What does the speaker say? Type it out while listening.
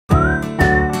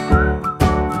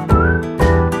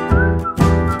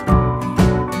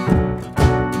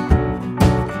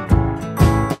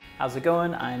How's it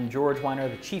going? I'm George Weiner,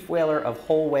 the Chief Whaler of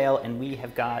Whole Whale, and we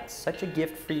have got such a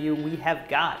gift for you. We have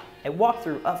got a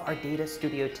walkthrough of our Data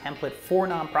Studio template for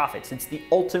nonprofits. It's the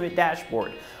ultimate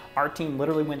dashboard. Our team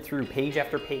literally went through page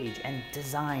after page and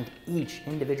designed each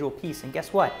individual piece, and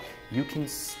guess what? You can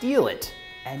steal it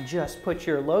and just put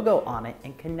your logo on it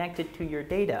and connect it to your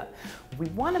data. We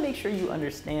want to make sure you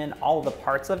understand all the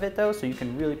parts of it though, so you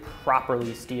can really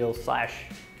properly steal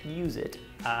 / use it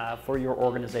for your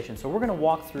organization. So we're going to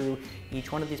walk through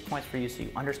each one of these points for you so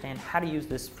you understand how to use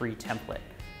this free template.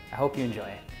 I hope you enjoy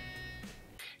it.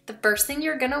 The first thing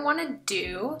you're going to want to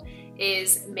do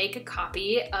is make a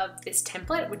copy of this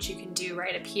template, which you can do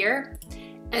right up here.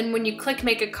 And when you click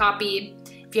make a copy,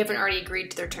 if you haven't already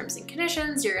agreed to their terms and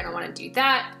conditions, you're going to want to do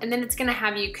that. And then it's going to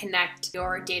have you connect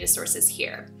your data sources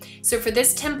here. So for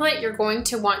this template, you're going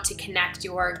to want to connect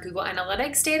your Google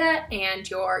Analytics data and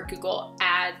your Google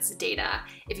Ads data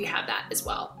if you have that as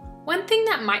well. One thing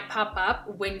that might pop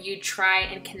up when you try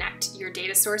and connect your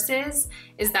data sources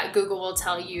is that Google will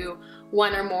tell you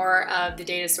one or more of the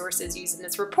data sources used in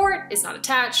this report is not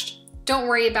attached. Don't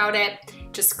worry about it.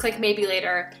 Just click maybe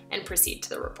later and proceed to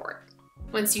the report.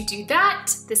 Once you do that,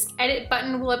 this edit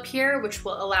button will appear, which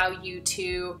will allow you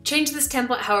to change this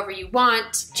template however you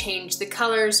want, change the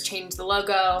colors, change the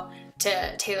logo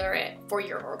to tailor it for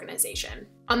your organization.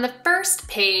 On the first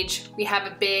page, we have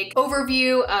a big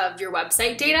overview of your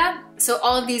website data. So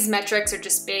all of these metrics are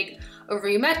just big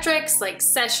overview metrics like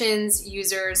sessions,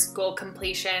 users, goal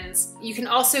completions. You can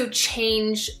also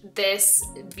change this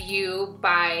view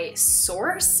by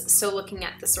source. So looking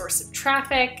at the source of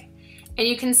traffic, and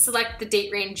you can select the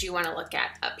date range you want to look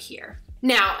at up here.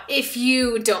 Now, if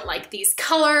you don't like these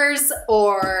colors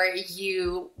or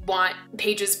you want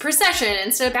pages per session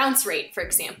instead of bounce rate, for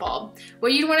example,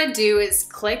 what you'd want to do is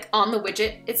click on the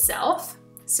widget itself.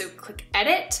 So click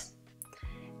edit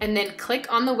and then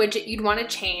click on the widget you'd want to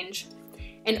change.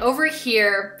 And over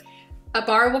here, a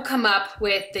bar will come up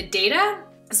with the data.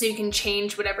 So you can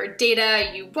change whatever data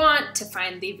you want to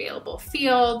find the available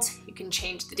field. You can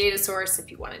change the data source if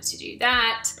you wanted to do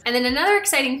that. And then another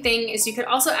exciting thing is you could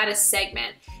also add a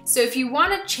segment. So if you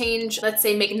want to change, let's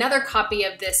say make another copy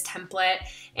of this template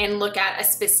and look at a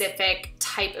specific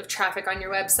type of traffic on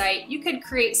your website, you could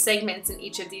create segments in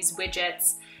each of these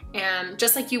widgets,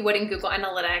 just like you would in Google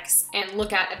Analytics, and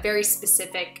look at a very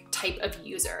specific type of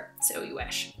user, so you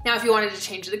wish. Now, if you wanted to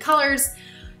change the colors,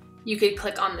 you could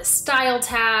click on the Style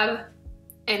tab,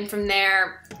 and from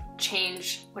there,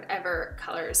 change whatever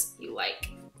colors you like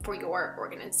for your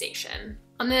organization.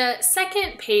 On the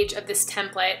second page of this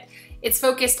template, it's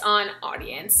focused on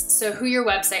audience, so who your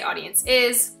website audience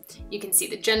is. You can see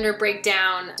the gender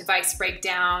breakdown, device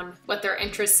breakdown, what their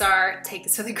interests are. Take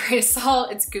this with a grain of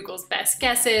salt. It's Google's best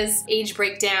guesses, age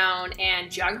breakdown,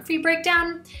 and geography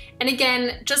breakdown. And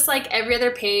again, just like every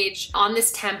other page on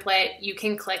this template, you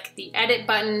can click the edit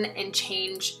button and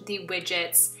change the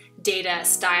widget's data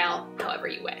style however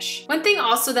you wish. One thing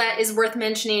also that is worth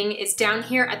mentioning is down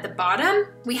here at the bottom,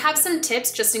 we have some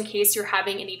tips just in case you're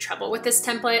having any trouble with this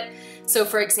template. So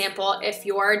for example, if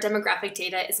your demographic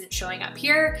data isn't showing up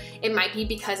here, it might be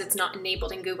because it's not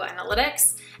enabled in Google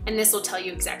Analytics, and this will tell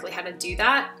you exactly how to do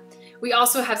that. We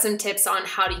also have some tips on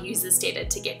how to use this data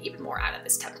to get even more out of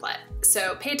this template.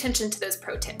 So pay attention to those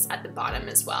pro tips at the bottom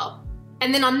as well.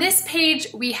 And then on this page,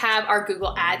 we have our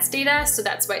Google Ads data. So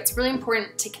that's why it's really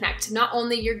important to connect to not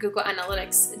only your Google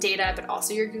Analytics data, but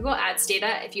also your Google Ads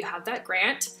data if you have that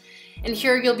grant. And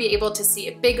here you'll be able to see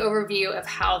a big overview of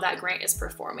how that grant is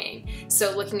performing.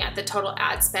 So looking at the total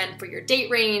ad spend for your date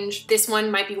range, this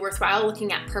one might be worthwhile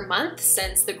looking at per month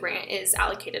since the grant is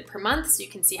allocated per month, so you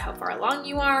can see how far along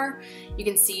you are. You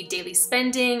can see daily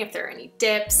spending, if there are any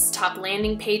dips, top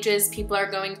landing pages people are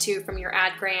going to from your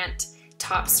ad grant,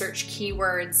 top search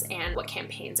keywords, and what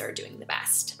campaigns are doing the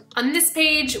best. On this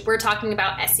page, we're talking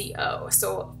about SEO,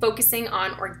 so focusing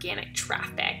on organic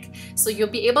traffic. So you'll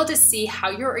be able to see how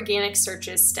your organic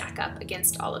searches stack up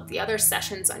against all of the other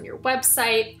sessions on your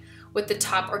website, what the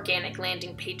top organic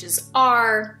landing pages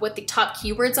are, what the top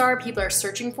keywords are people are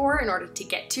searching for in order to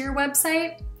get to your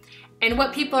website, and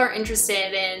what people are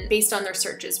interested in based on their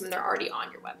searches when they're already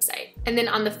on your website. And then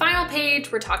on the final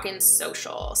page, we're talking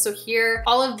social. So here,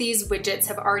 all of these widgets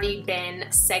have already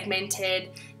been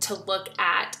segmented to look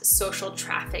at social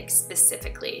traffic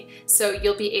specifically. So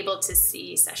you'll be able to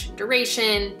see session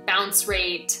duration, bounce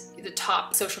rate, the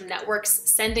top social networks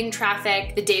sending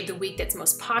traffic, the day of the week that's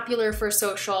most popular for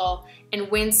social, and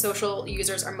when social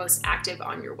users are most active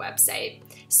on your website.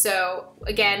 So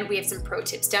again, we have some pro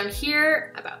tips down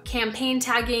here about campaign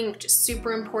tagging, which is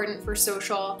super important for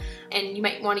social. And you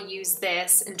might want to use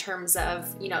this in terms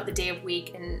of, the day of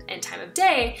week and time of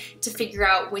day to figure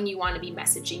out when you want to be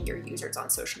messaging your users on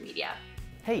social media.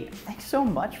 Hey, thanks so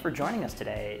much for joining us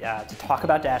today to talk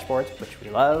about dashboards, which we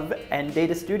love, and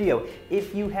Data Studio.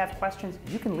 If you have questions,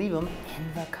 you can leave them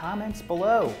in the comments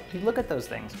below. We look at those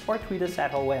things, or tweet us at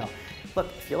Whole Whale. Look,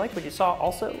 if you like what you saw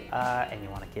also, and you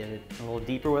want to get it a little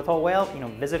deeper with Whole Whale,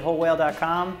 visit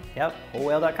wholewhale.com. Yep,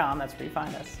 wholewhale.com, that's where you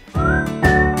find us.